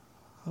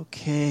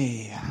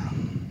Okay.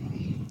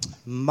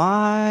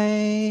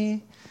 My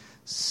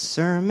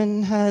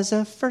sermon has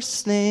a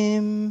first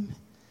name.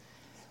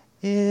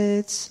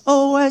 It's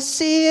OSCAR.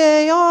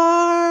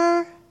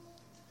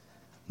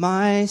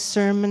 My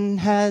sermon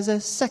has a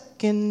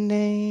second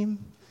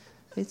name.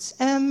 It's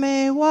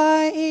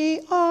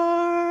MAYER.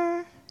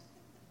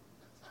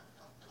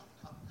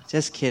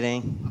 Just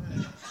kidding.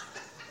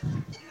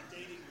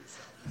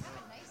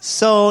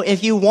 So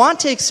if you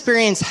want to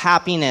experience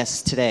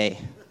happiness today,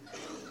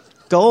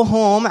 go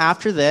home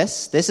after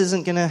this. This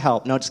isn't going to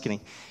help. No, just kidding.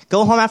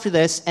 Go home after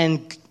this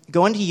and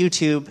go into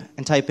YouTube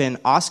and type in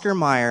Oscar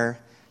Mayer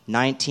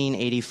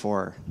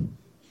 1984.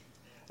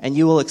 And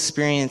you will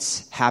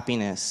experience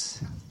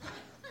happiness.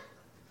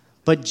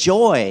 But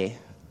joy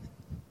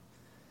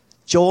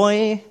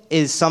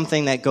is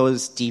something that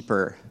goes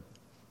deeper,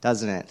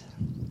 doesn't it?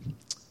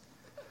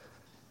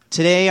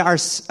 Today our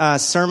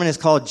sermon is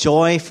called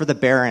Joy for the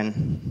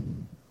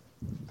Barren.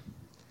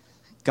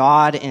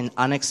 God in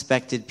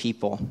unexpected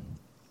people.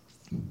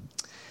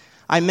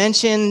 I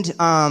mentioned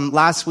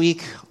last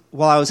week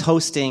while I was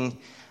hosting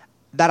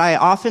that I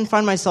often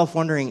find myself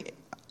wondering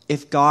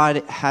if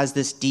God has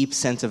this deep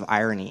sense of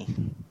irony.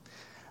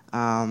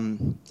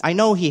 I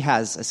know he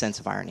has a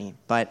sense of irony,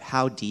 but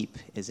how deep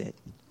is it?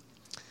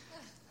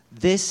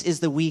 This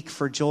is the week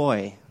for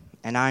joy,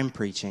 and I'm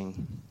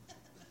preaching.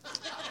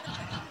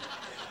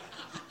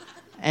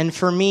 And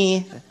for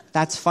me,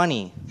 that's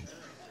funny,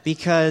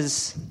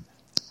 because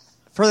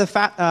for the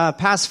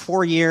past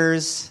 4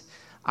 years,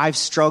 I've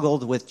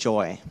struggled with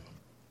joy.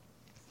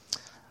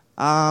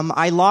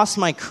 I lost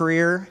my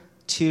career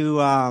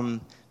to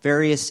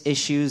various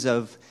issues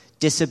of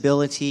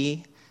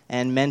disability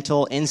and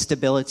mental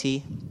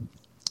instability.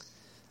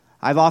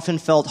 I've often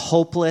felt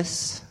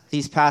hopeless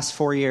these past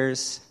 4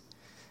 years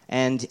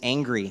and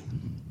angry,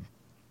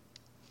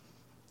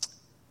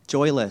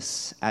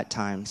 joyless at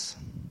times,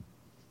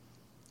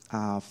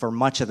 for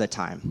much of the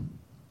time.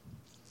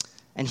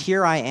 And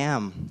here I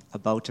am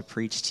about to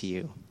preach to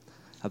you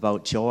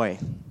about joy.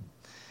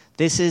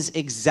 This is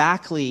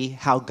exactly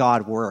how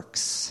God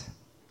works.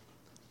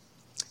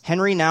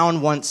 Henry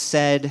Nouwen once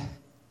said,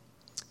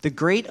 "The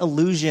great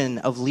illusion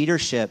of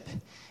leadership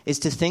is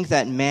to think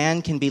that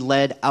man can be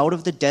led out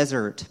of the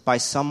desert by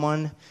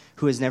someone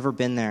who has never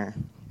been there.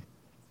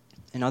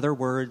 In other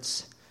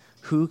words,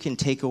 who can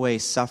take away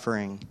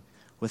suffering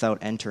without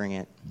entering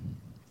it?"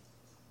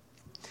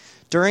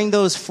 During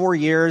those 4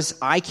 years,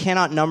 I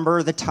cannot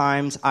number the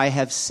times I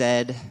have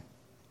said,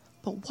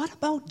 "But what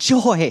about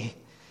joy?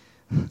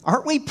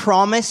 Aren't we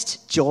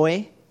promised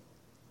joy?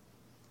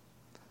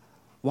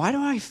 Why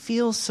do I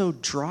feel so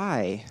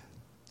dry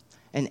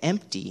and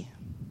empty,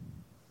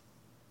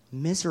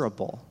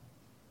 miserable,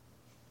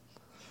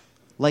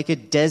 like a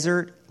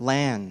desert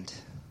land,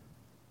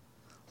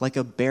 like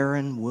a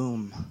barren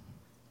womb?"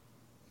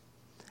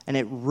 And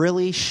it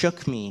really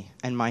shook me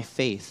and my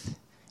faith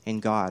in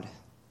God.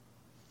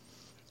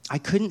 I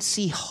couldn't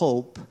see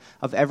hope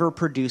of ever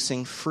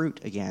producing fruit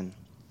again.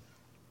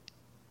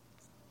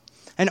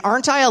 And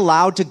aren't I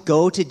allowed to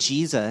go to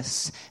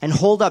Jesus and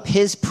hold up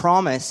his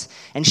promise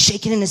and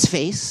shake it in his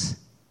face?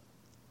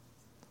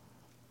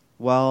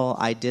 Well,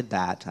 I did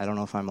that. I don't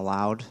know if I'm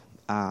allowed.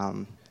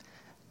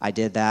 I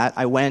did that.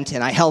 I went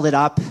and I held it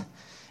up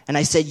and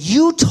I said,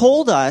 "You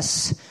told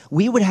us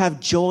we would have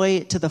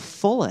joy to the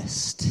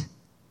fullest,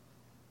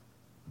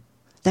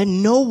 that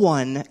no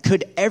one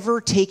could ever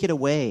take it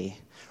away.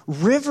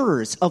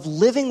 Rivers of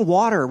living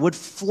water would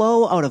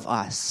flow out of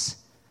us,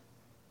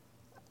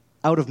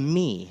 out of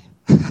me."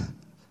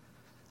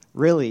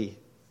 Really,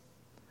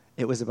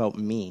 it was about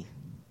me.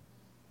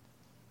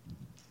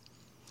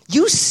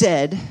 You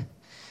said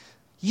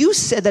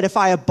that if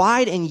I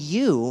abide in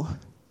you,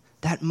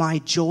 that my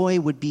joy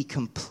would be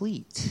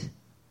complete.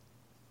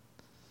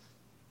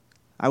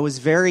 I was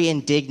very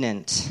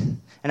indignant,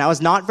 and I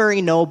was not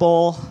very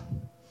noble,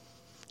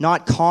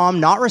 not calm,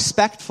 not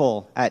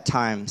respectful at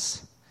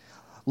times,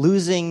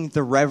 losing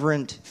the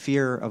reverent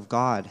fear of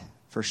God,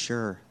 for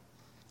sure,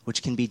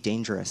 which can be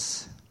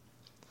dangerous.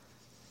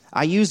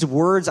 I used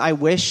words I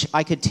wish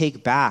I could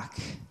take back,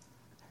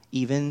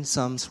 even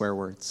some swear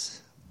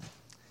words.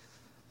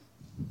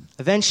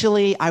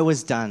 Eventually, I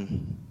was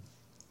done.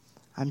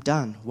 I'm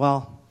done.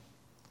 Well,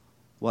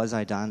 was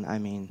I done? I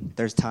mean,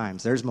 there's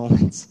times, there's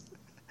moments.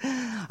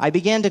 I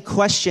began to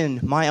question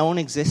my own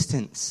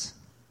existence.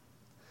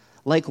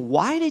 Like,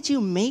 why did you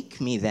make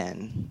me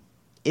then,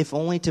 if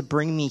only to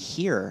bring me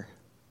here?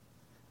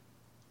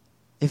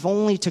 If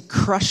only to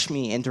crush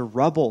me into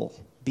rubble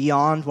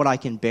beyond what I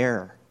can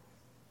bear?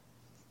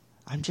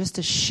 I'm just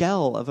a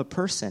shell of a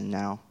person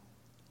now.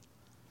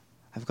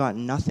 I've got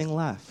nothing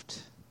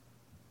left.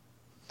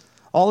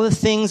 All the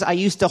things I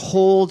used to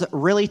hold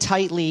really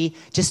tightly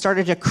just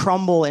started to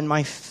crumble in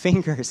my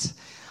fingers.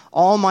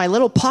 All my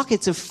little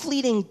pockets of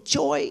fleeting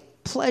joy,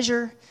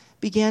 pleasure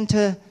began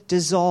to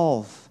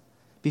dissolve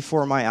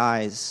before my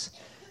eyes.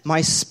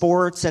 My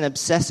sports and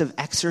obsessive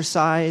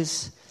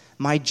exercise,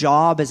 my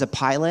job as a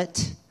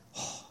pilot,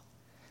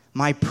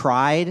 my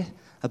pride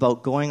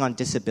about going on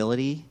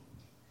disability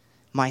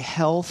my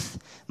health,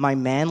 my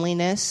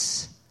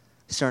manliness.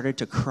 Started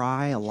to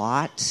cry a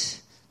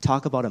lot,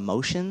 talk about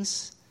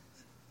emotions,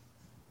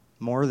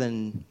 more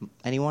than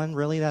anyone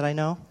really that I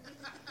know.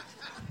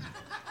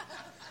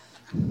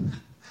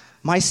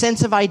 My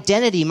sense of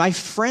identity, my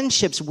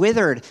friendships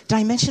withered. Did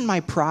I mention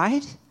my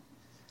pride?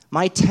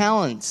 My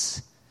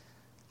talents,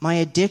 my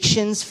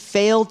addictions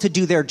failed to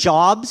do their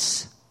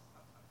jobs.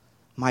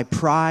 My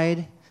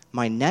pride,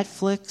 my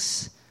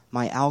Netflix,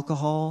 my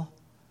alcohol,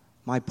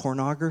 my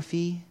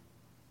pornography,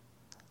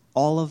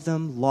 all of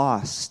them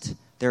lost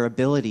their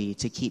ability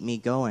to keep me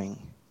going,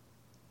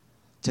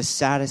 to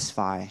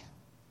satisfy.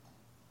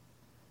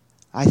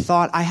 I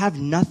thought, I have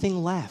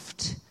nothing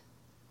left.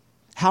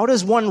 How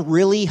does one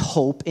really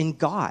hope in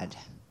God?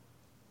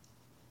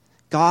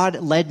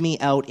 God led me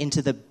out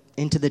into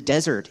the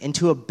desert,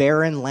 into a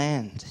barren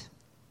land.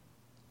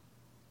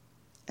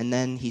 And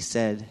then he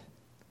said,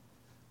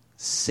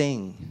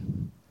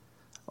 "Sing,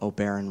 O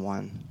barren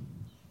one.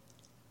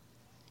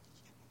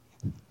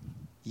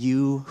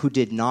 You who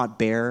did not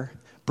bear,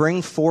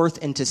 break forth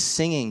into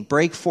singing,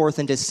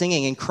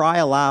 and cry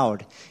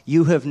aloud,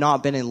 you have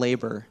not been in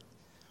labor.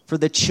 For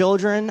the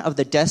children of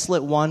the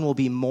desolate one will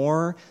be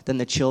more than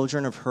the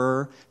children of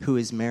her who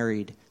is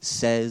married,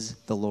 says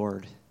the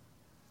Lord."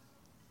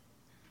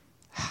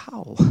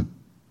 How?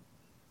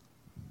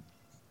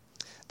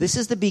 This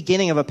is the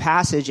beginning of a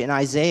passage in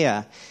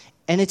Isaiah,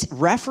 and it's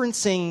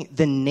referencing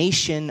the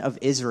nation of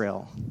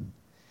Israel.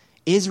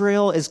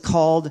 Israel is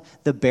called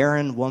the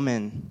barren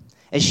woman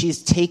as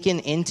she's taken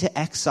into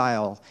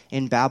exile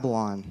in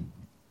Babylon.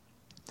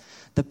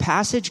 The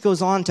passage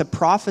goes on to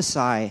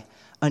prophesy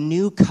a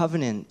new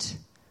covenant,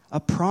 a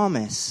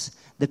promise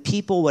the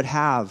people would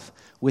have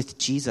with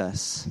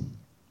Jesus,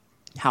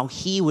 how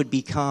he would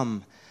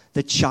become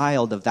the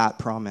child of that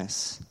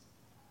promise.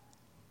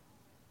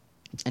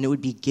 And it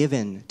would be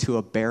given to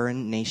a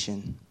barren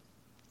nation.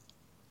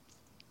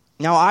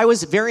 Now, I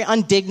was very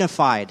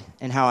undignified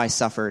in how I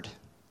suffered.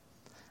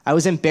 I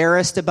was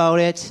embarrassed about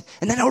it,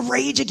 and then I would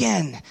rage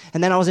again.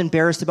 And then I was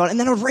embarrassed about it, and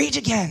then I would rage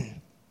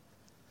again.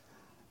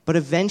 But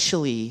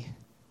eventually,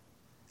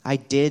 I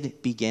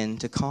did begin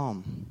to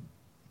calm.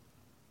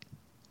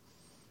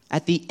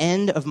 At the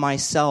end of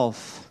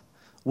myself,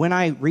 when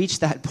I reach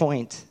that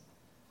point,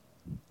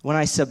 when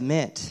I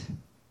submit,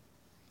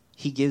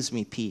 he gives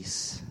me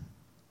peace.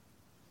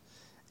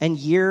 And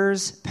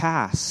years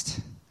passed.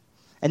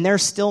 And there are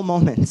still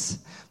moments,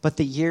 but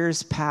the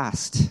years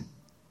passed.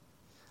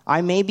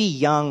 I may be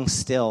young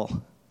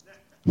still,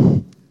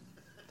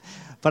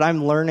 but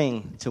I'm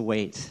learning to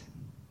wait.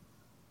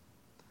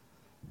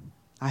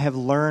 I have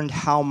learned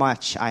how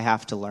much I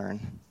have to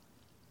learn.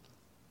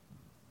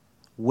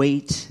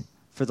 Wait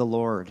for the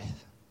Lord.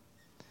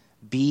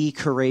 Be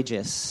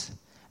courageous,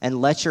 and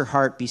let your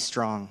heart be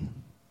strong.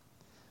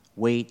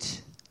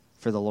 Wait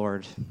for the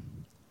Lord.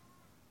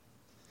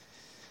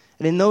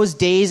 And in those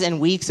days and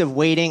weeks of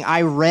waiting,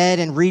 I read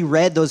and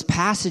reread those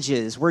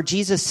passages where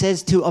Jesus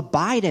says to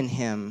abide in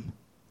him,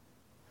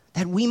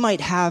 that we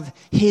might have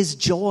his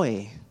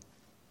joy.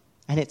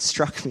 And it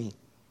struck me.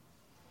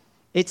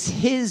 It's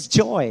his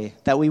joy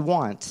that we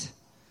want,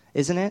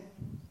 isn't it?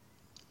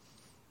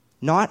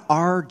 Not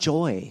our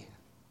joy.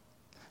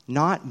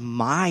 Not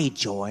my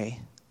joy.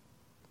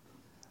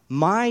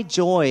 My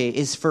joy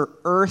is for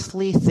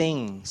earthly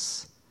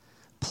things,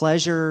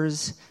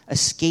 pleasures,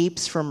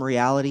 escapes from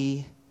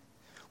reality,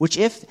 which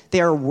if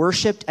they are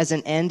worshipped as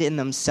an end in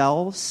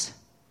themselves,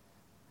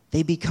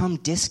 they become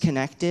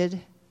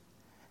disconnected,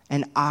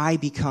 and I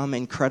become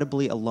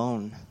incredibly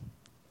alone.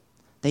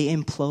 They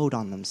implode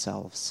on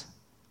themselves.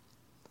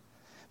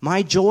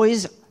 My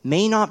joys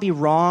may not be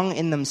wrong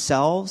in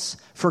themselves,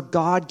 for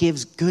God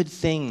gives good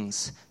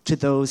things to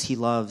those he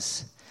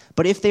loves.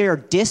 But if they are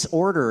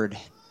disordered,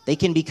 they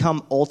can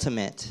become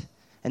ultimate,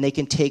 and they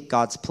can take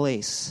God's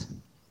place.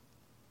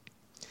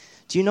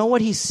 Do you know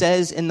what he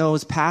says in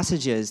those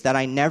passages that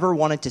I never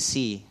wanted to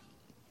see?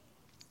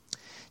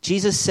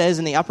 Jesus says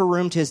in the upper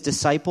room to his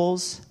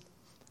disciples,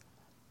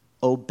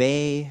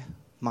 "Obey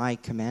my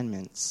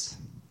commandments.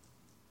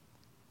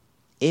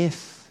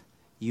 If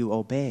you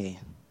obey,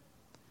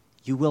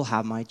 you will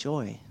have my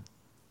joy."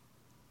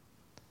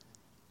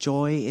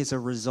 Joy is a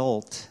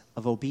result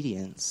of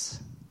obedience.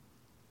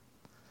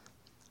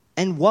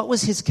 And what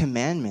was his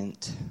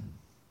commandment?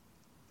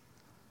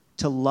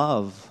 To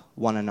love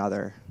one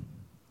another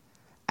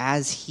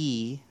as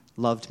he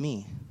loved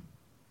me.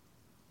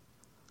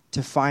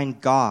 To find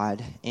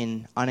God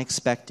in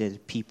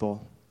unexpected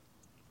people.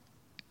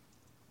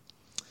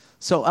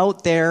 So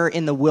out there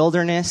in the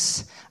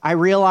wilderness, I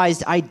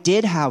realized I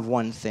did have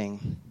one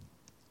thing: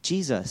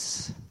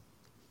 Jesus.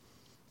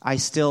 I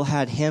still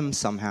had him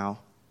somehow,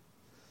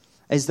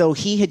 as though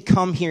he had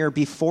come here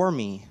before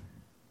me,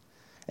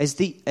 as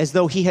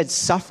though he had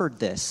suffered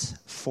this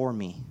for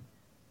me.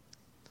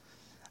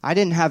 I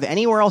didn't have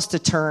anywhere else to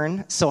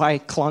turn, so I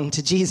clung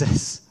to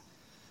Jesus.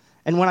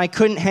 And when I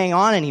couldn't hang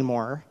on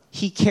anymore,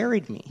 he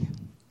carried me.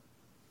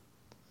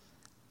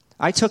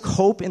 I took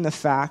hope in the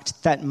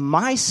fact that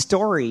my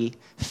story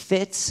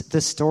fits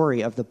the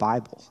story of the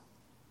Bible.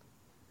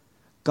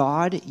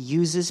 God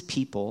uses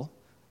people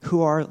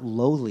who are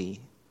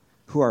lowly,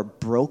 who are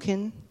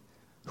broken,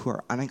 who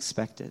are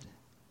unexpected.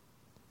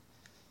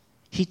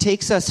 He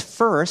takes us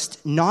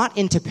first, not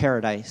into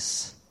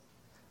paradise,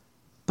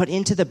 but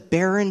into the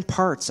barren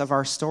parts of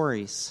our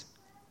stories.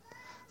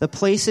 The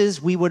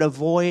places we would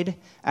avoid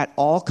at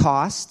all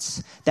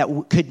costs, that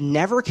could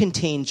never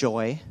contain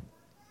joy,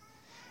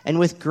 and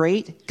with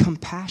great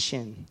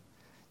compassion,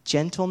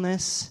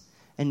 gentleness,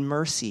 and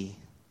mercy,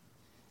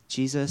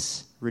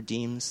 Jesus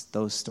redeems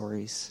those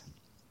stories.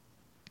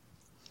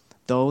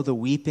 Though the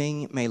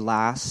weeping may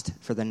last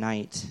for the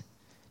night,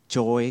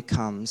 joy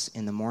comes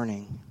in the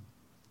morning.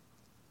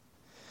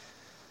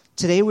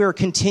 Today we are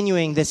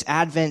continuing this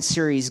Advent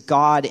series,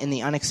 God in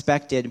the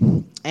Unexpected,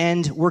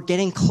 and we're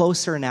getting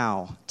closer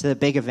now to the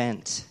big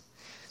event.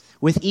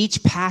 With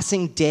each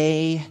passing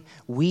day,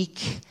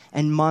 week,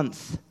 and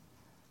month,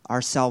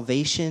 our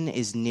salvation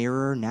is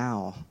nearer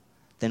now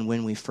than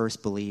when we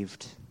first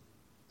believed.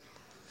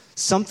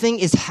 Something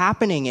is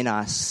happening in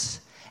us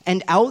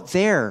and out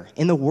there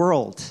in the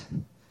world.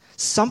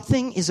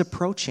 Something is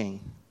approaching,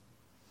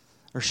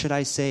 or should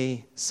I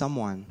say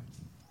someone.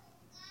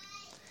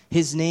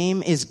 His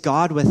name is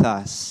God with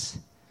us,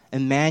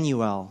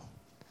 Emmanuel,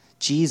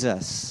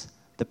 Jesus,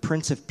 the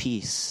Prince of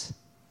Peace.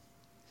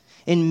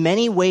 In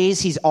many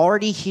ways, he's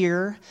already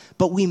here,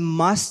 but we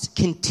must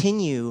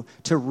continue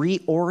to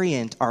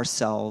reorient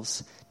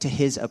ourselves to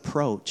his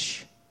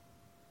approach,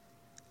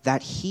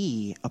 that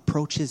he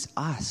approaches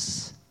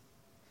us.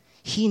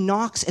 He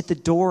knocks at the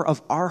door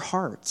of our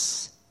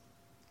hearts.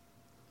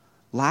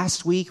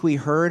 Last week, we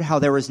heard how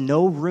there was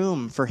no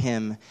room for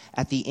him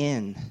at the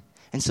inn.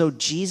 And so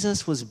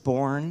Jesus was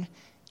born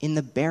in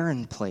the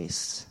barren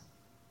place.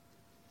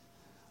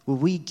 Will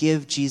we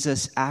give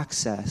Jesus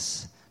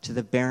access to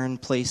the barren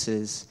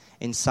places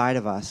inside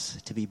of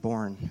us to be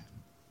born?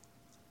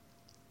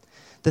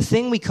 The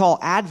thing we call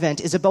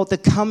Advent is about the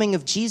coming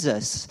of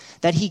Jesus,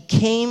 that he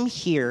came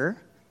here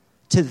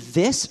to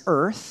this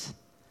earth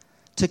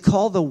to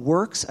call the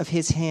works of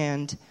his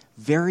hand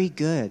very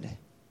good,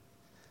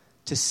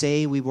 to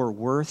say we were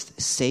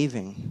worth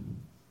saving.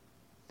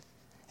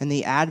 And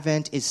the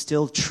Advent is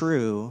still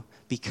true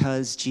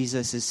because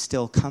Jesus is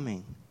still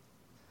coming.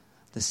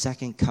 The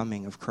second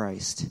coming of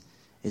Christ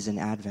is an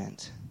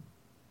Advent.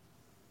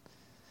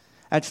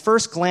 At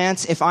first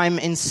glance, if I'm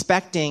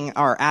inspecting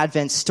our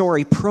Advent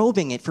story,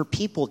 probing it for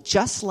people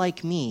just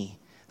like me,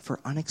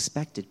 for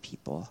unexpected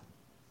people,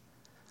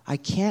 I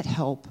can't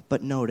help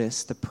but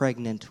notice the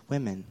pregnant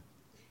women,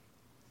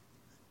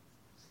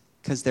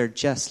 because they're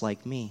just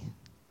like me.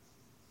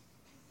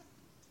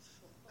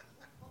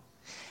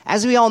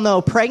 As we all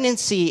know,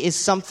 pregnancy is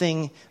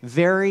something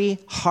very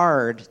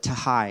hard to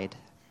hide.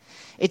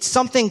 It's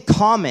something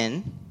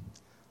common,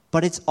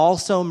 but it's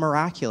also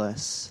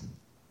miraculous.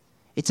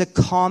 It's a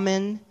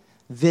common,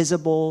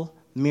 visible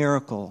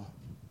miracle.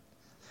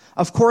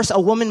 Of course, a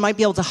woman might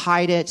be able to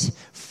hide it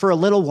for a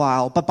little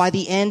while, but by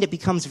the end, it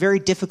becomes very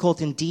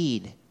difficult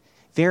indeed,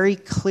 very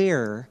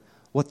clear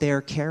what they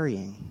are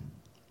carrying.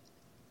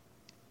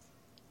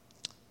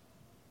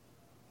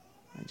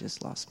 I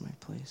just lost my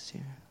place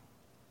here.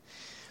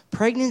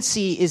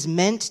 Pregnancy is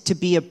meant to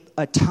be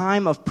a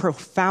time of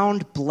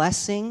profound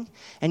blessing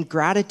and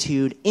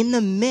gratitude in the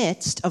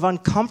midst of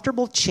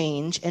uncomfortable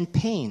change and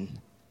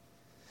pain.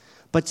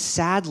 But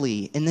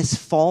sadly, in this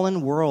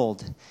fallen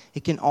world,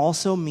 it can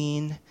also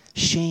mean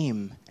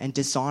shame and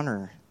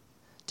dishonor,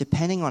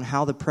 depending on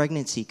how the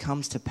pregnancy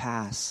comes to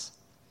pass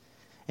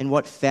and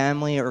what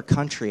family or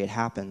country it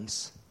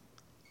happens.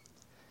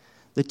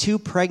 The two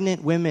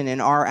pregnant women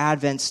in our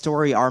Advent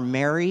story are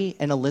Mary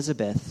and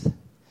Elizabeth,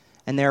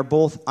 and they are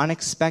both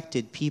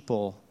unexpected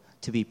people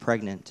to be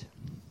pregnant.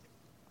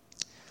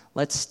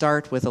 Let's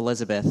start with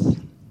Elizabeth,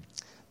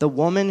 the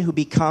woman who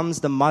becomes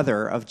the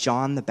mother of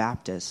John the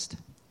Baptist.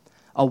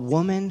 A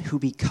woman who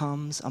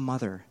becomes a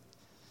mother.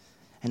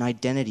 An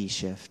identity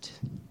shift.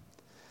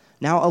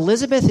 Now,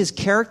 Elizabeth is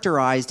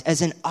characterized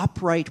as an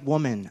upright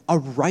woman, a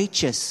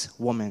righteous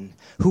woman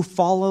who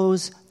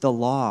follows the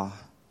law,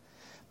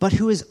 but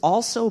who is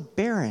also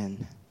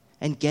barren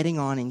and getting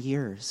on in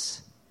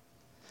years.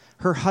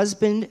 Her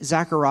husband,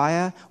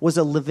 Zechariah, was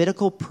a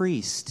Levitical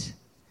priest,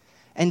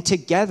 and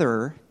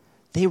together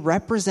they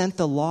represent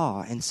the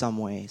law in some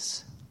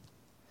ways,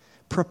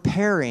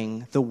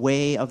 preparing the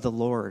way of the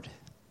Lord.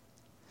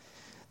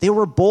 They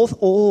were both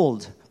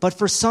old, but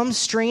for some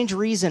strange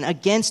reason,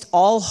 against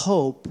all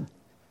hope,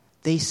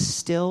 they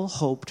still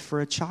hoped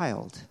for a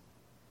child.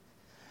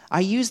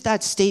 I use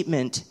that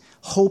statement,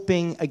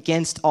 hoping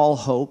against all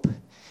hope,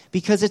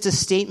 because it's a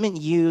statement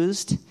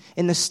used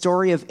in the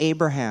story of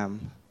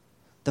Abraham,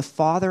 the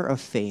father of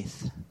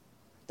faith,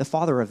 the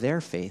father of their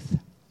faith.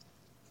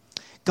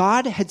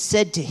 God had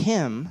said to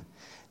him,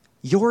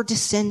 "Your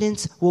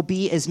descendants will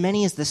be as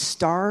many as the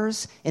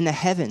stars in the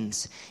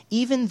heavens,"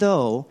 even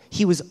though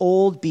he was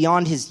old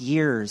beyond his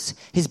years,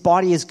 his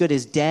body as good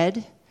as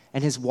dead,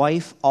 and his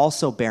wife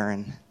also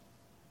barren.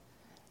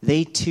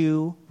 They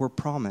too were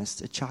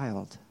promised a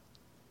child.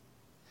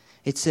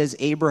 It says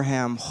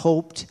Abraham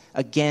hoped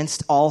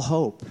against all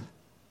hope.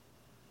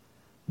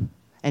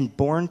 and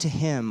born to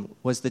him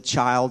was the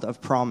child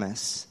of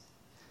promise,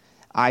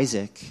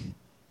 Isaac,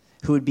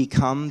 who would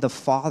become the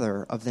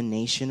father of the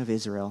nation of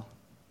Israel.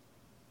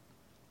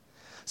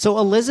 So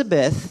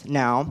Elizabeth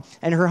now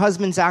and her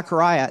husband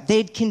Zechariah,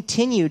 they'd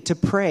continued to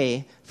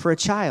pray for a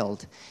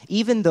child,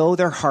 even though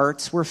their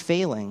hearts were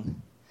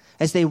failing,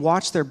 as they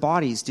watched their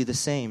bodies do the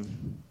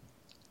same.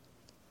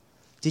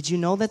 Did you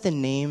know that the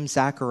name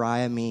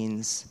Zechariah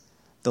means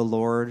the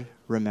Lord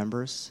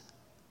remembers?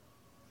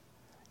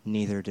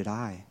 Neither did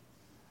I,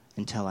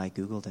 until I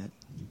Googled it.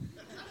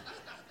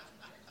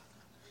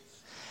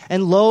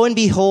 And lo and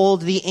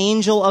behold, the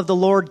angel of the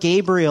Lord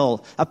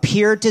Gabriel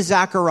appeared to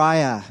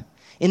Zechariah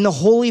in the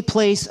holy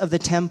place of the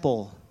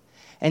temple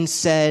and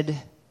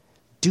said,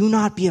 "Do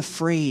not be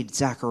afraid,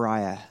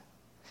 Zechariah.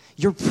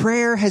 Your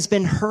prayer has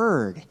been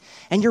heard,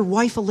 and your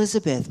wife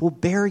Elizabeth will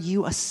bear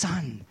you a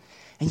son,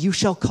 and you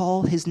shall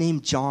call his name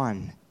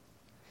John."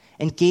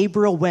 And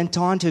Gabriel went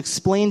on to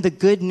explain the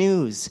good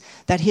news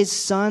that his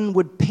son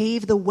would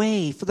pave the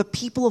way for the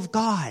people of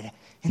God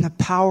in the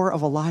power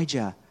of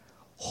Elijah.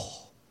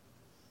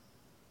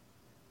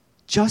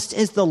 Just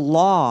as the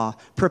law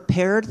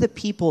prepared the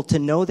people to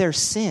know their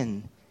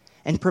sin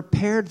and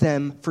prepared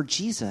them for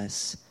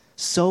Jesus,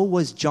 so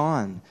was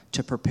John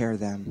to prepare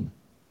them.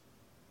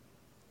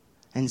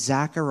 And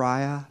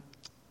Zechariah,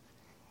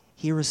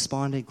 he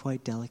responded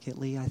quite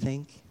delicately, I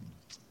think.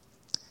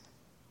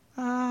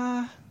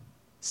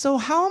 So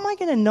how am I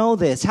going to know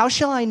this? How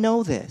shall I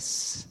know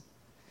this?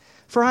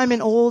 For I'm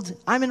an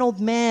old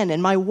man,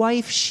 and my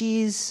wife,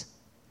 she's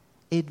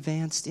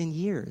advanced in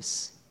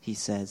years, he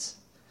says.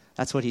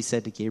 That's what he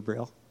said to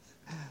Gabriel.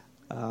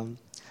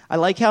 I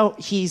like how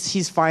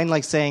he's fine,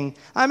 like saying,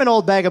 I'm an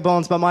old bag of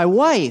bones, but my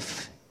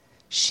wife,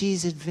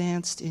 she's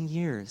advanced in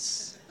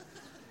years.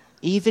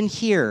 Even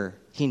here,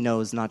 he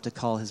knows not to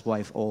call his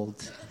wife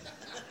old.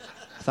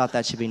 I thought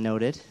that should be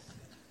noted.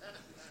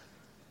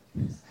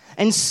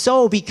 And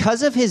so,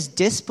 because of his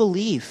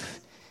disbelief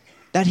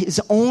that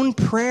his own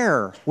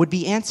prayer would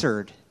be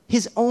answered,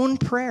 his own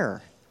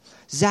prayer,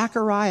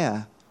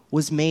 Zechariah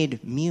was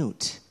made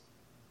mute,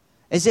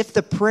 as if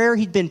the prayer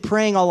he'd been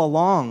praying all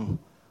along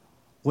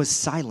was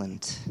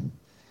silent.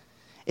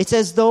 It's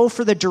as though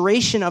for the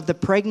duration of the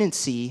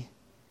pregnancy,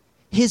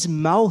 his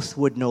mouth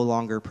would no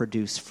longer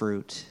produce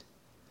fruit,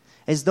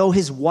 as though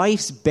his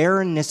wife's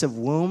barrenness of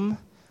womb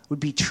would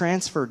be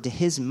transferred to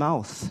his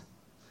mouth.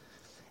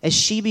 As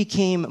she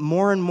became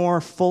more and more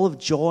full of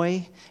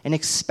joy and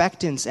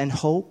expectance and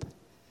hope,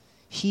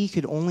 he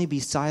could only be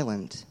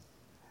silent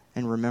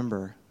and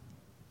remember.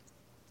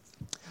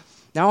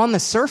 Now, on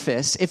the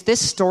surface, if this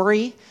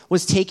story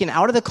was taken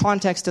out of the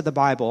context of the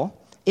Bible,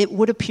 it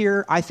would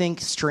appear, I think,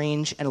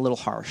 strange and a little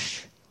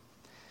harsh.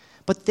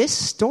 But this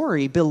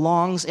story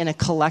belongs in a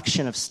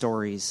collection of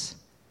stories,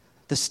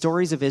 the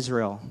stories of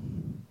Israel.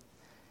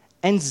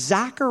 And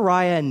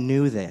Zechariah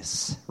knew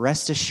this,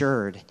 rest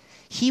assured.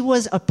 He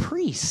was a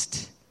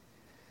priest.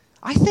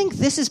 I think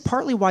this is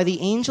partly why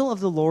the angel of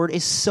the Lord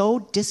is so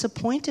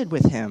disappointed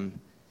with him.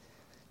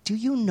 Do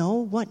you know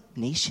what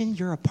nation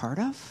you're a part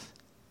of?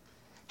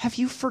 Have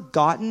you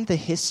forgotten the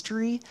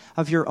history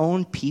of your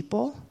own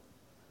people?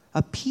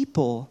 A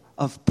people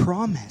of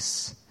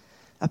promise.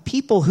 A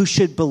people who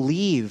should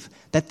believe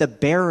that the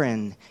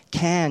barren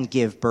can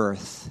give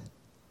birth.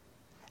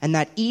 And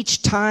that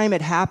each time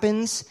it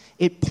happens,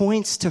 it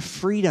points to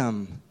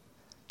freedom,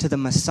 to the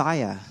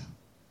Messiah.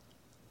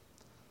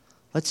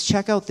 Let's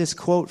check out this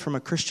quote from a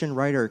Christian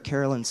writer,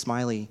 Carolyn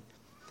Smiley,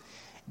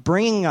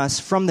 bringing us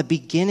from the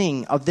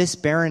beginning of this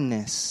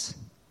barrenness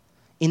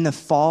in the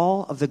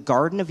fall of the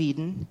Garden of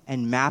Eden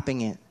and mapping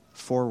it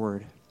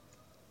forward.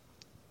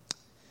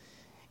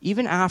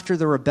 Even after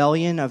the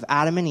rebellion of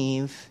Adam and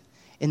Eve,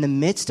 in the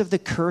midst of the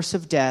curse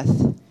of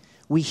death,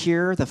 we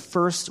hear the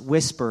first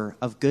whisper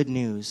of good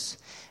news.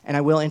 And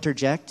I will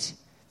interject,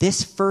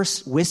 this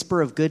first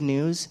whisper of good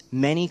news,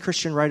 many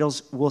Christian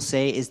writers will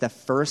say, is the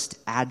first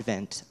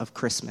advent of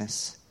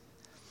Christmas.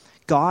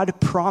 God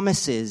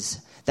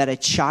promises that a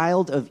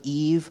child of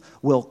Eve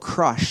will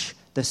crush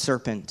the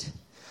serpent,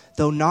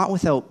 though not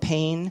without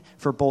pain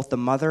for both the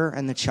mother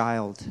and the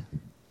child.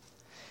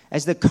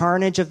 As the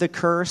carnage of the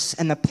curse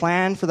and the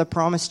plan for the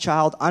promised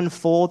child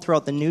unfold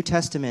throughout the New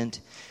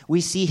Testament,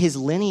 we see his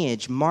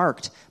lineage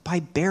marked by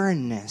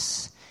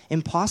barrenness,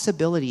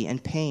 impossibility,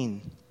 and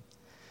pain.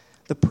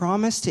 The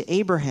promise to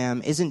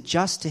Abraham isn't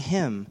just to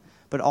him,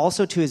 but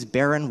also to his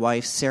barren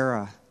wife,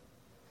 Sarah.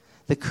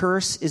 The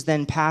curse is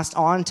then passed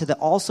on to the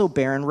also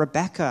barren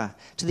Rebekah,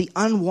 to the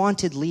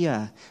unwanted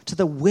Leah, to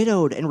the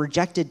widowed and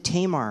rejected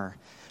Tamar.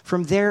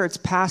 From there, it's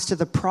passed to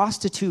the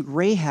prostitute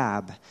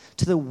Rahab,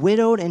 to the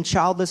widowed and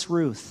childless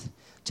Ruth,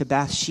 to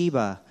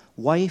Bathsheba,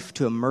 wife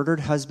to a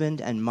murdered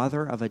husband and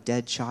mother of a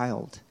dead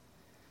child.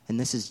 And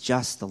this is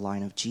just the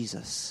line of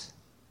Jesus.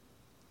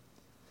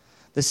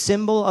 The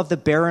symbol of the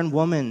barren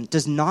woman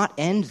does not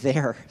end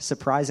there,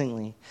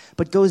 surprisingly,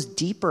 but goes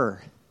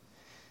deeper.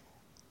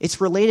 It's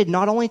related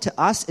not only to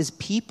us as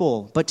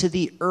people, but to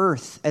the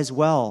earth as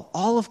well,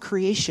 all of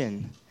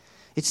creation.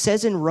 It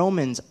says in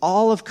Romans,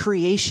 all of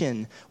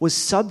creation was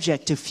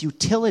subject to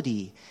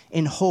futility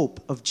in hope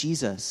of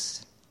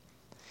Jesus.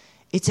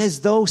 It's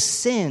as though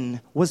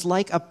sin was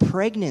like a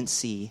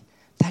pregnancy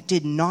that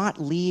did not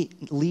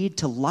lead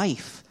to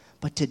life,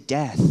 but to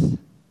death.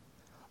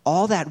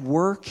 All that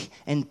work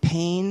and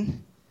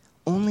pain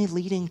only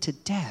leading to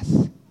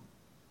death.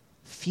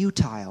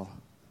 Futile.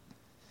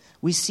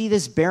 We see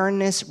this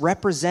barrenness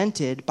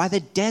represented by the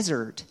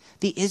desert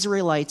the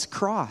Israelites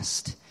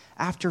crossed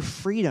after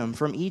freedom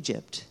from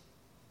Egypt.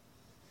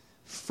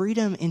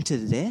 Freedom into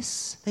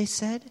this, they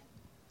said,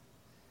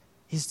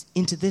 is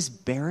into this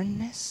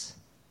barrenness.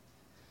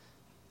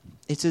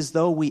 It's as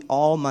though we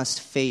all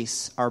must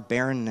face our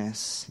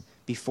barrenness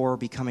before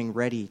becoming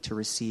ready to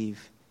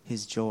receive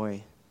his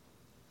joy.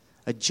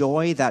 A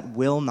joy that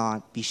will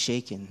not be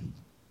shaken.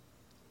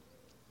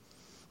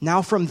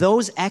 Now, from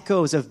those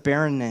echoes of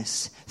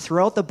barrenness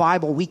throughout the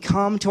Bible, we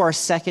come to our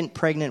second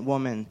pregnant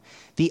woman,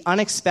 the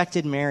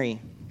unexpected Mary.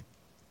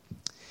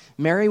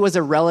 Mary was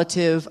a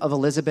relative of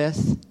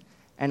Elizabeth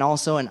and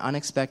also an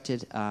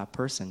unexpected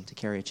person to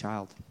carry a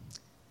child.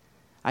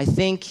 I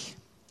think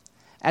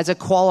as a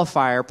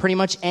qualifier, pretty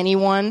much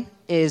anyone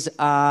is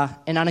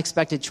an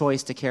unexpected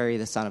choice to carry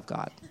the Son of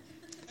God.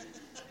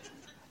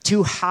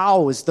 To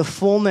house the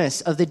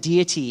fullness of the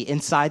deity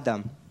inside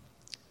them.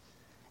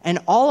 And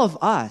all of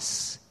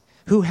us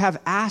who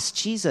have asked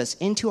Jesus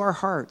into our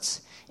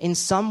hearts in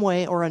some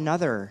way or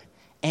another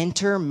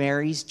enter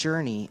Mary's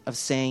journey of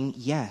saying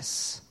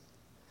yes.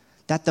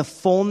 That the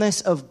fullness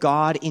of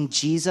God in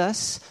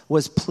Jesus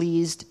was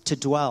pleased to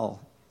dwell.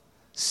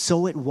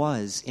 So it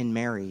was in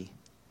Mary.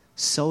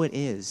 So it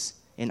is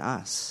in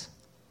us.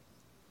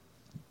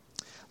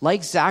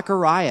 Like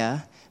Zechariah,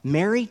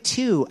 Mary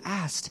too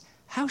asked,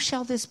 "How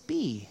shall this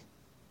be?"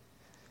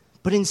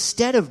 But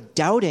instead of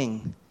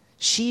doubting,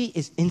 she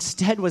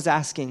instead was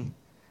asking,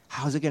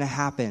 "How's it going to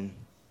happen?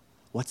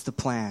 What's the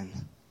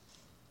plan?"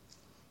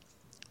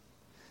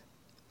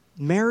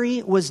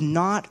 Mary was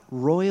not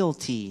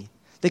royalty.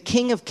 The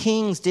King of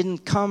Kings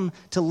didn't come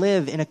to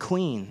live in a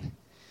queen.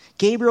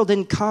 Gabriel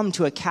didn't come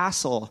to a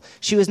castle.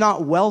 She was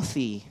not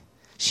wealthy.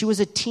 She was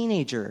a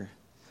teenager,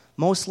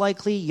 most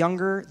likely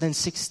younger than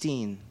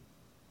 16.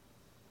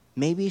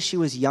 Maybe she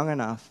was young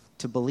enough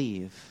to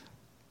believe.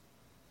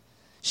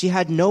 She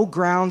had no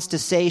grounds to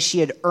say she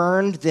had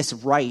earned this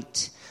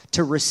right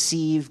to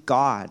receive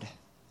God.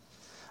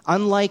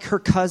 Unlike her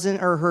cousin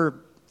or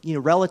her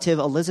relative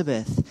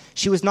Elizabeth,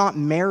 she was not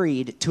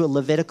married to a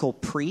Levitical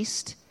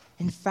priest.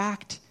 In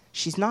fact,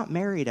 she's not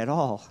married at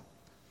all.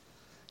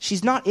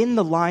 She's not in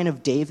the line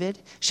of David.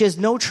 She has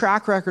no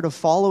track record of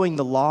following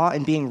the law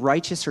and being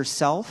righteous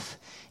herself.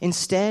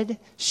 Instead,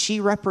 she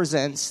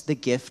represents the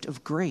gift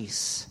of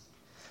grace,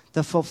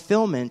 the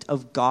fulfillment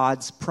of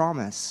God's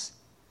promise.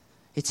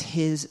 It's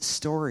his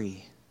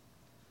story.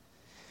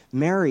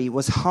 Mary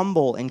was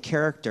humble in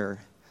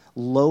character,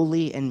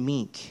 lowly and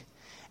meek.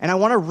 And I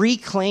want to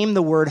reclaim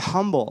the word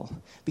humble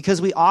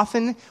because we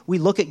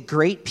look at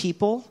great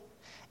people,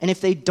 and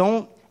if they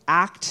don't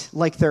act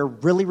like they're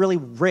really, really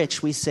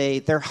rich, we say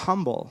they're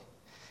humble.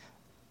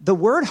 The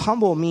word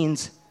humble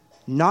means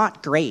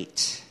not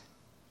great,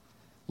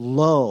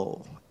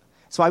 low.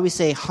 That's why we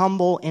say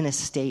humble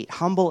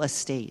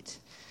estate.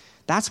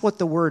 That's what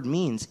the word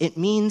means. It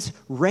means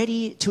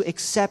ready to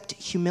accept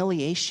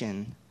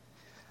humiliation.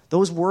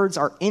 Those words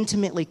are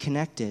intimately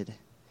connected.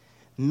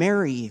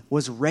 Mary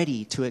was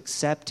ready to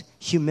accept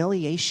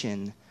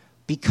humiliation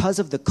because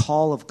of the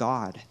call of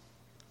God.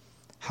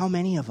 How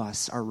many of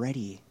us are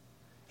ready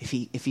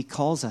if he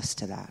calls us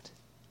to that?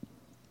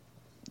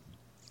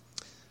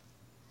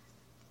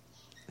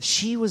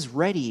 She was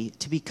ready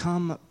to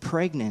become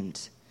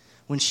pregnant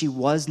when she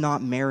was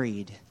not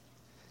married,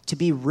 to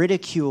be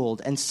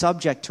ridiculed and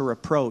subject to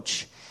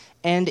reproach.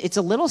 And it's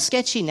a little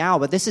sketchy now,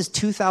 but this is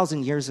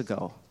 2,000 years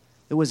ago.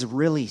 It was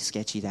really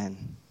sketchy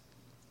then.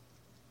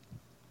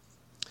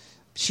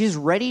 She's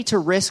ready to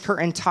risk her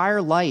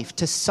entire life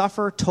to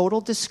suffer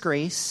total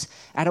disgrace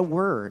at a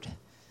word.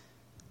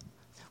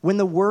 When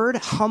the word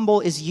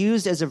humble is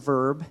used as a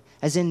verb,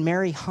 as in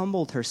Mary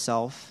humbled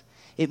herself,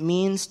 it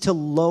means to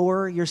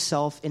lower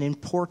yourself in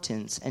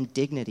importance and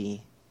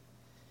dignity.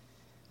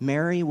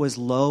 Mary was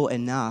low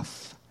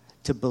enough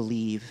to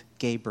believe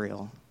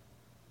Gabriel.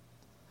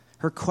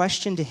 Her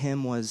question to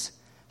him was,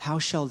 "How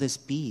shall this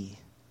be,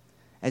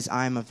 as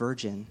I am a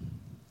virgin?"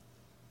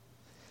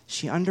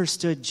 She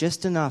understood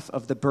just enough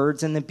of the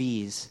birds and the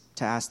bees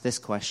to ask this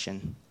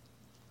question.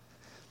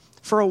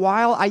 For a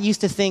while, I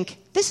used to think,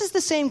 this is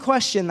the same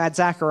question that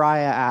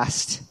Zechariah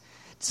asked.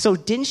 So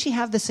didn't she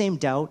have the same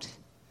doubt?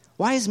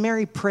 Why is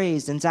Mary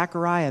praised and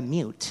Zechariah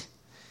mute?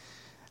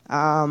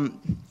 I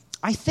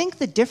think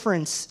the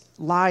difference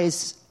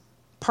lies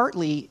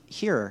partly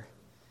here.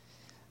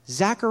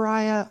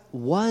 Zechariah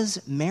was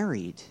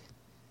married.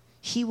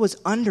 He was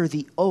under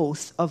the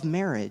oath of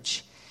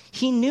marriage.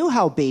 He knew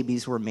how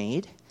babies were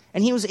made,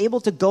 and he was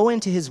able to go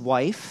into his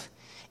wife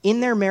in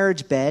their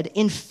marriage bed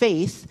in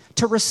faith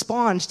to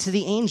respond to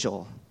the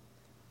angel.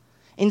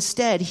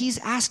 Instead, he's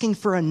asking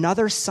for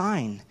another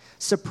sign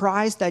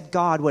surprised that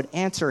God would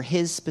answer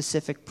his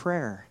specific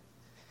prayer,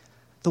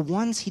 the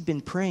ones he'd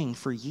been praying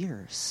for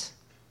years.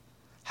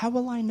 How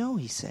will I know,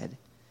 he said,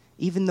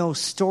 even though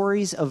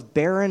stories of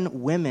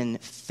barren women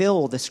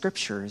fill the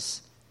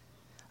scriptures,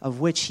 of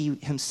which he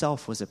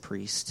himself was a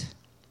priest.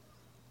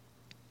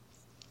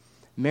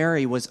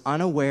 Mary was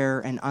unaware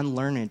and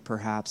unlearned,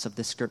 perhaps, of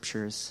the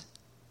scriptures.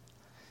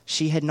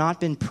 She had not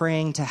been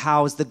praying to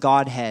house the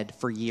Godhead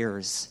for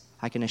years,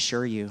 I can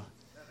assure you,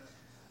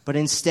 but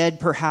instead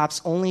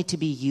perhaps only to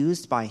be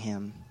used by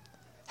him,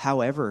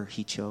 however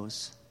he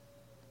chose.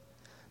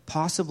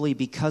 Possibly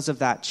because of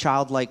that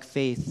childlike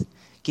faith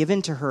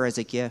given to her as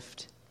a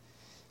gift,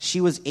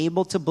 she was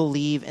able to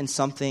believe in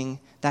something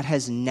that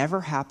has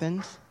never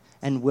happened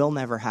and will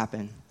never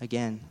happen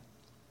again: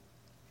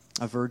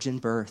 a virgin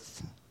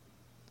birth.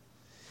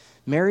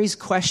 Mary's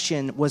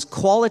question was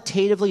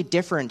qualitatively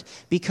different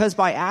because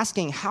by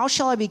asking, "How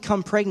shall I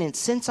become pregnant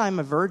since I'm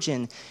a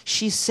virgin?"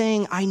 she's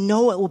saying, "I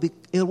know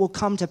it will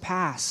come to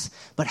pass,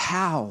 but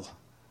how?"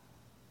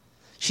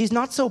 She's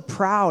not so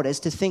proud as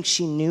to think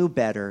she knew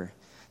better,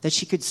 that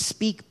she could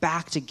speak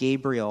back to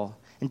Gabriel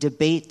and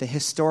debate the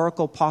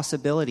historical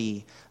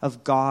possibility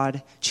of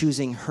God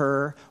choosing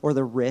her or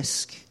the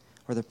risk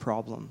or the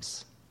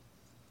problems.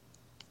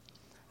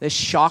 This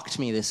shocked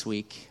me this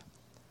week.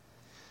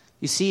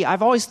 You see,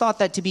 I've always thought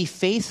that to be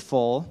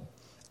faithful,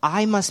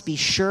 I must be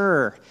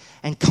sure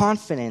and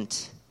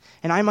confident,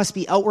 and I must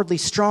be outwardly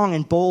strong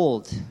and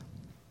bold.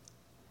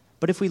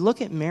 But if we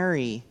look at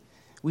Mary,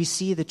 we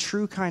see the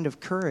true kind of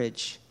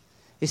courage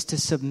is to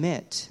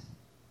submit,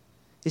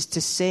 is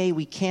to say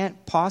we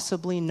can't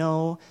possibly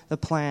know the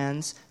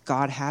plans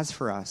God has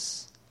for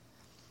us,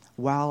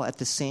 while at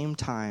the same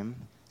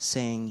time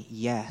saying,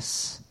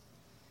 "Yes,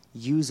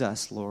 use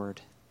us, Lord,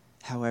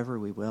 however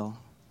we will,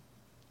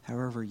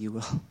 however you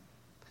will."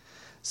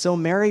 So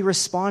Mary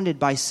responded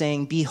by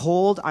saying,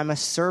 "Behold, I'm a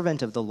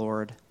servant of the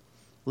Lord.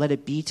 Let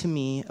it be to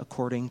me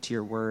according to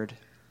your word."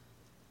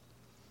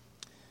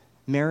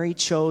 Mary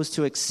chose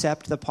to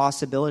accept the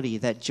possibility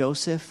that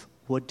Joseph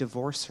would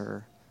divorce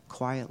her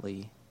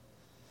quietly,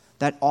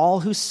 that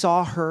all who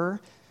saw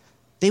her,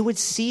 they would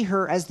see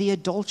her as the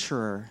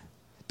adulterer,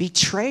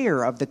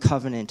 betrayer of the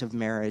covenant of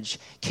marriage,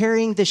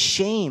 carrying the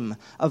shame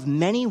of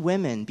many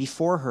women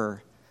before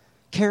her,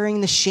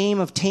 carrying the shame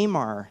of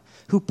Tamar,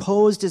 who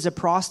posed as a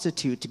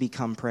prostitute to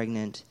become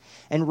pregnant,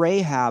 and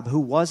Rahab, who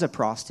was a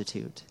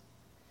prostitute.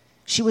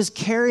 She was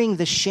carrying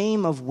the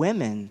shame of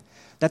women,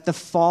 that the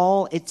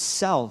fall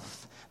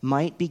itself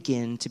might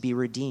begin to be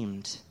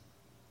redeemed.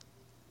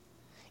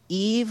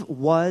 Eve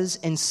was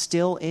and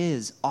still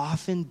is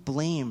often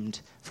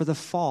blamed for the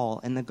fall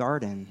in the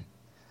garden.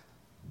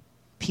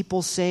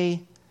 People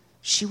say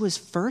she was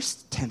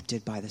first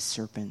tempted by the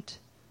serpent,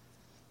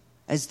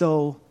 as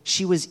though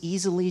she was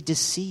easily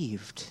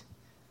deceived.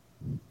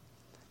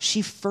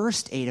 She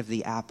first ate of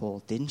the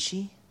apple, didn't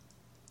she?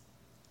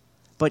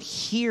 But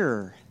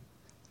here,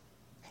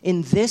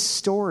 in this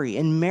story,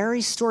 in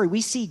Mary's story,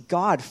 we see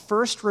God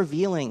first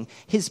revealing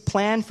his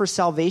plan for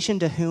salvation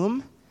to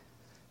whom?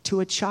 To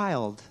a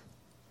child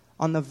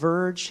on the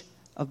verge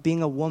of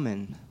being a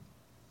woman,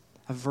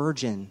 a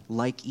virgin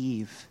like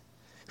Eve,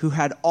 who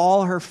had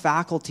all her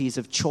faculties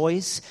of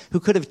choice,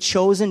 who could have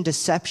chosen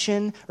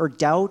deception or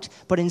doubt,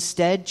 but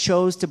instead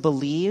chose to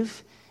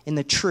believe in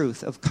the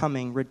truth of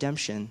coming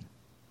redemption.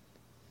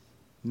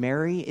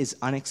 Mary is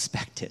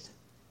unexpected.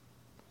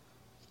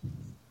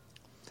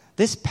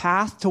 This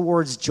path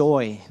towards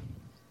joy,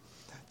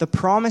 the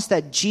promise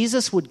that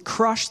Jesus would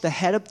crush the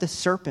head of the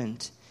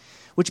serpent,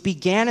 which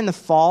began in the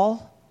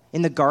fall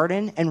in the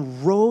garden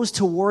and rose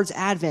towards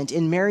Advent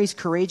in Mary's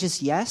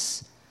courageous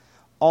yes,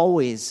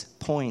 always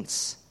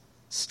points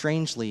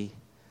strangely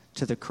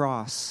to the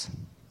cross.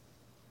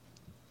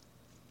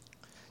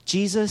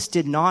 Jesus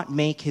did not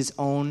make his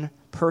own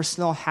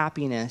personal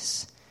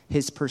happiness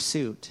his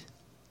pursuit.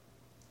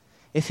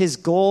 If his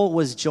goal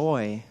was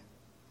joy,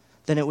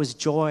 then it was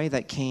joy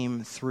that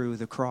came through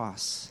the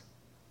cross.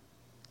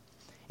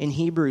 In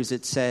Hebrews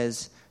it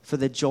says, "For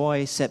the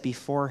joy set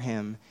before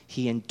him,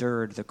 he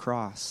endured the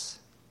cross."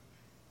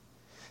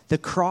 The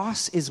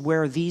cross is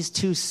where these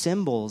two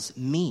symbols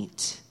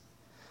meet.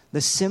 The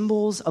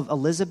symbols of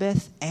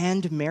Elizabeth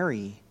and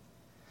Mary,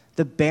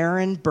 the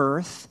barren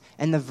birth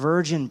and the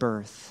virgin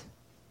birth,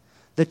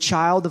 the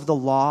child of the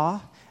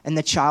law and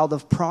the child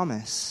of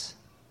promise.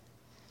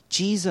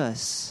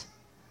 Jesus,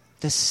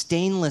 the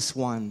stainless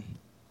one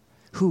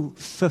who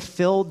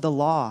fulfilled the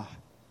law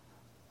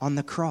on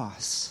the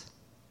cross.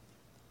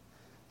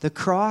 The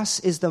cross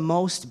is the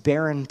most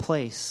barren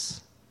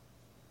place.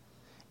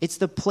 It's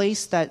the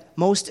place that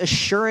most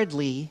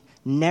assuredly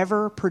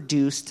never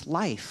produced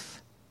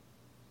life.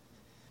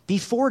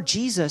 Before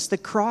Jesus, the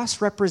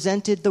cross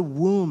represented the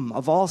womb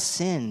of all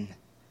sin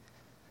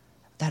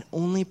that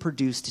only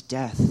produced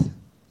death.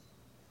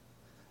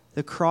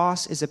 The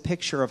cross is a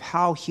picture of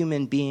how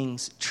human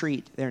beings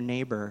treat their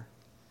neighbor,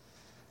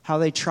 how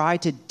they try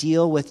to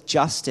deal with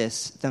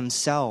justice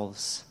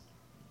themselves.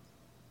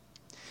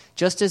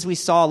 Just as we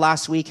saw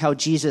last week how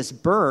Jesus'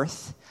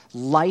 birth,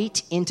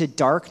 light into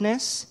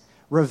darkness,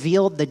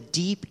 revealed the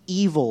deep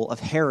evil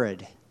of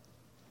Herod.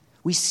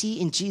 We see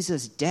in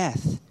Jesus'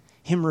 death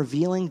him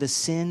revealing the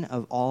sin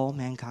of all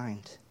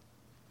mankind.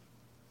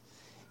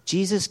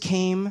 Jesus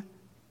came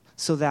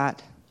so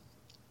that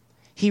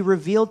he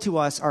revealed to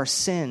us our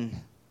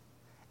sin,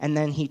 and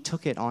then he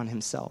took it on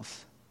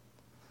himself.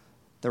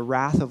 The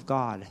wrath of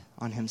God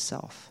on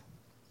himself.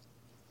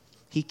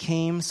 He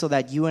came so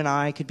that you and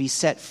I could be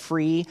set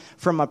free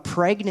from a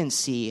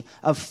pregnancy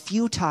of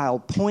futile,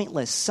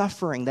 pointless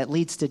suffering that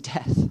leads to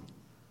death.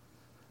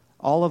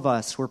 All of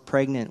us were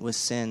pregnant with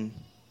sin,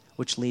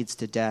 which leads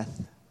to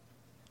death,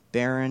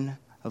 barren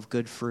of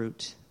good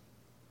fruit.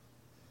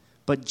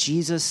 But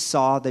Jesus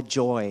saw the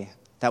joy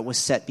that was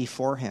set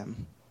before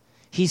him.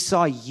 He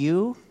saw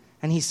you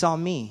and he saw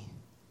me.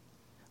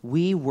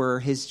 We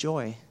were his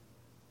joy.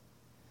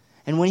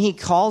 And when he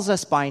calls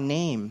us by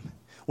name,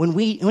 when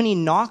he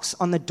knocks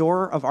on the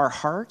door of our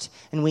heart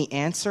and we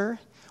answer,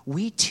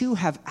 we too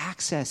have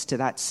access to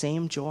that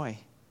same joy.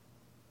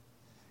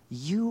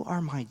 You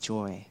are my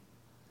joy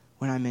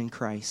when I'm in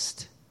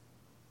Christ.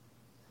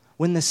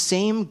 When the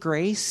same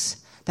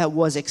grace that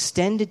was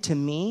extended to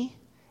me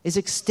is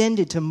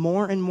extended to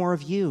more and more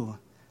of you,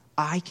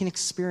 I can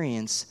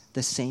experience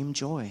the same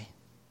joy.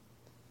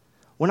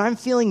 When I'm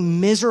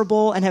feeling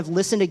miserable and have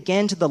listened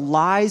again to the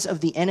lies of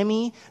the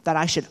enemy that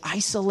I should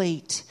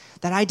isolate,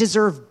 that I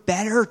deserve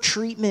better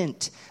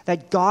treatment,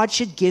 that God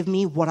should give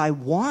me what I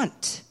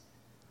want,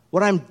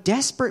 what I'm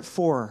desperate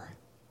for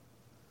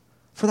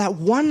that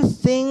one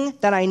thing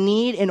that I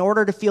need in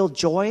order to feel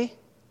joy,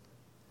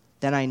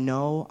 then I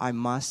know I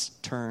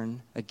must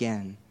turn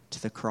again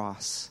to the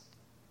cross.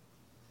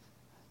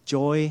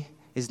 Joy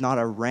is not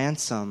a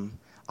ransom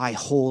I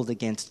hold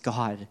against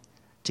God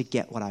to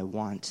get what I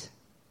want.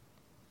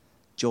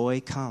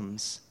 Joy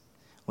comes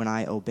when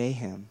I obey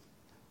him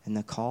and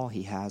the call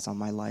he has on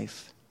my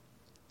life.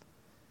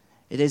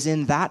 It is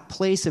in that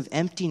place of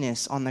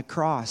emptiness on the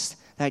cross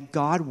that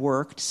God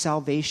worked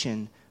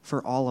salvation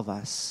for all of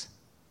us.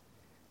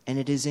 And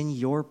it is in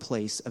your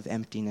place of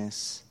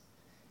emptiness,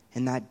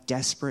 in that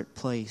desperate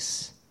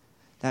place,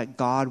 that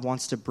God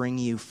wants to bring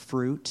you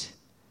fruit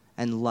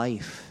and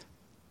life,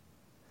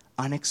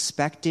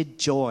 unexpected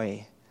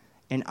joy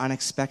in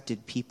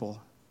unexpected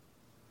people.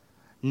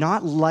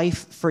 Not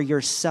life for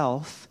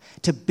yourself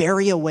to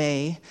bury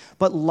away,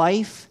 but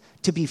life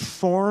to be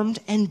formed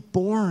and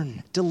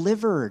born,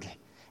 delivered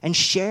and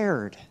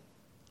shared.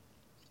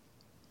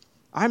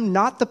 I'm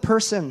not the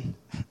person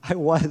I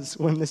was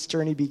when this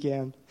journey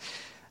began.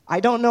 I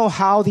don't know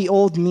how the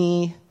old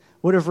me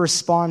would have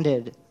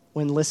responded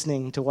when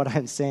listening to what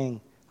I'm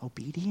saying.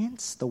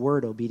 Obedience? The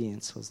word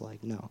obedience was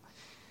like, no.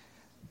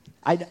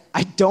 I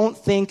don't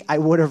think I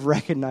would have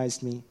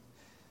recognized me.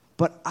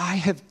 But I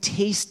have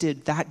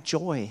tasted that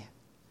joy.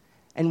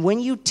 And when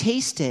you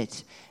taste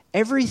it,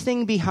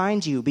 everything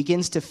behind you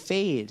begins to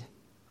fade.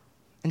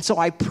 And so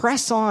I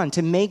press on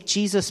to make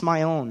Jesus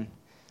my own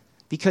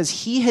because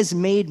he has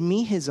made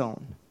me his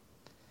own.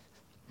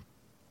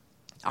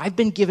 I've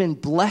been given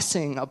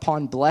blessing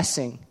upon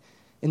blessing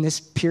in this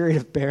period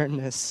of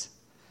barrenness.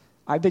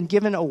 I've been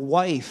given a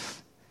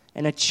wife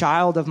and a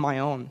child of my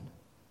own.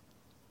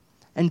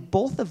 And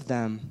both of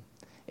them,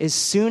 as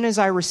soon as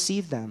I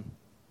received them,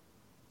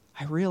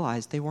 I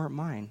realized they weren't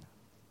mine.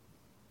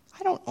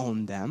 I don't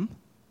own them.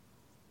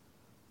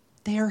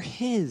 They are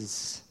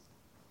his.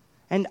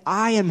 And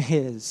I am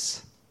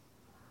his.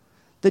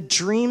 The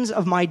dreams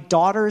of my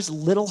daughter's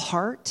little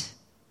heart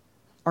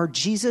are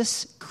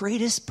Jesus'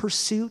 greatest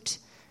pursuit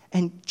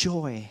and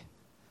joy,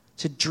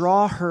 to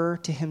draw her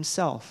to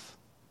himself.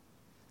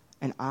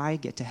 And I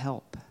get to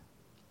help.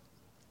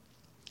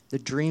 The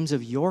dreams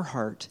of your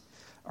heart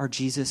are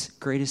Jesus'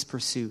 greatest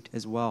pursuit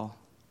as well.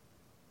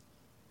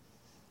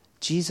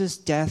 Jesus'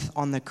 death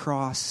on the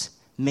cross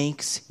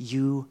makes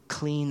you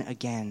clean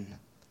again,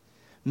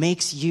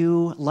 makes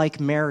you like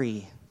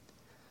Mary,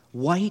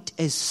 white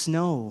as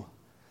snow,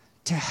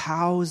 to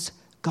house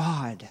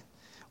God.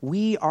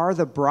 We are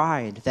the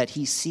bride that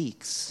he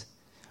seeks.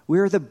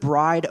 We're the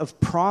bride of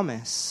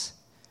promise.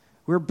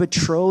 We're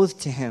betrothed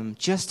to him,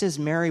 just as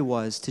Mary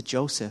was to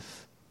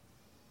Joseph.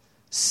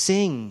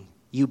 Sing,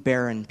 you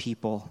barren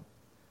people.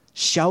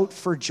 Shout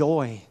for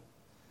joy.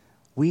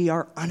 We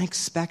are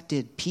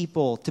unexpected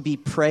people to be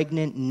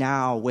pregnant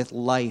now with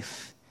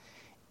life.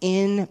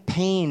 In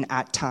pain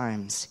at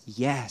times,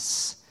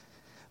 yes.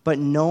 But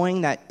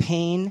knowing that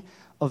pain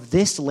of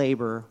this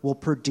labor will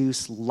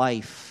produce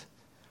life,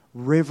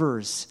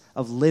 rivers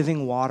of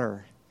living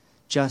water,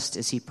 just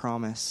as he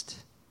promised.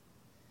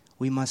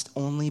 We must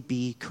only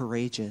be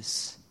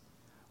courageous.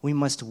 We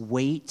must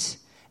wait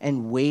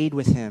and wade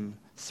with him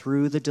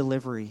through the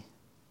delivery.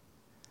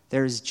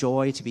 There is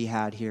joy to be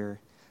had here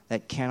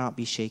that cannot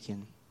be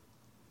shaken.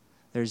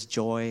 There's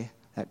joy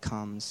that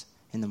comes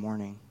in the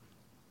morning.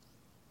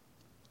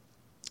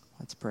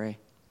 Let's pray.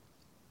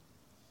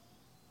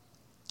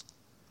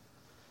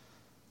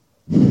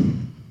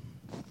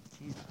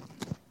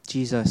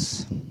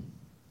 Jesus,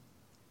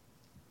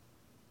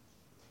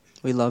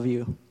 we love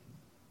you.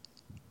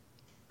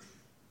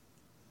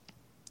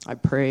 I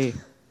pray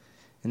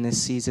in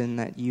this season,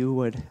 that you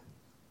would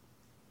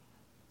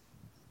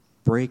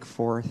break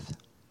forth,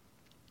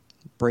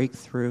 break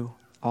through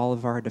all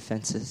of our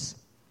defenses,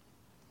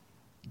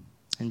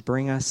 and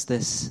bring us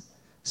this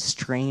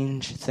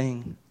strange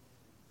thing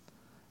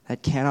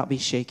that cannot be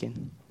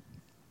shaken.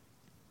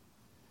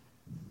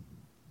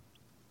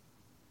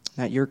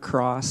 That your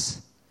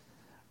cross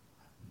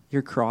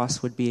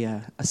would be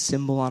a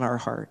symbol on our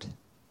heart,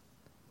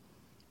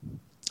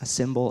 a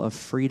symbol of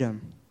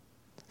freedom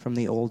from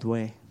the old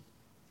way.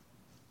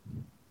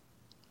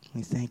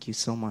 We thank you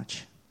so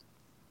much.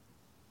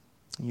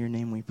 In your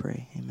name we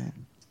pray.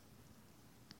 Amen.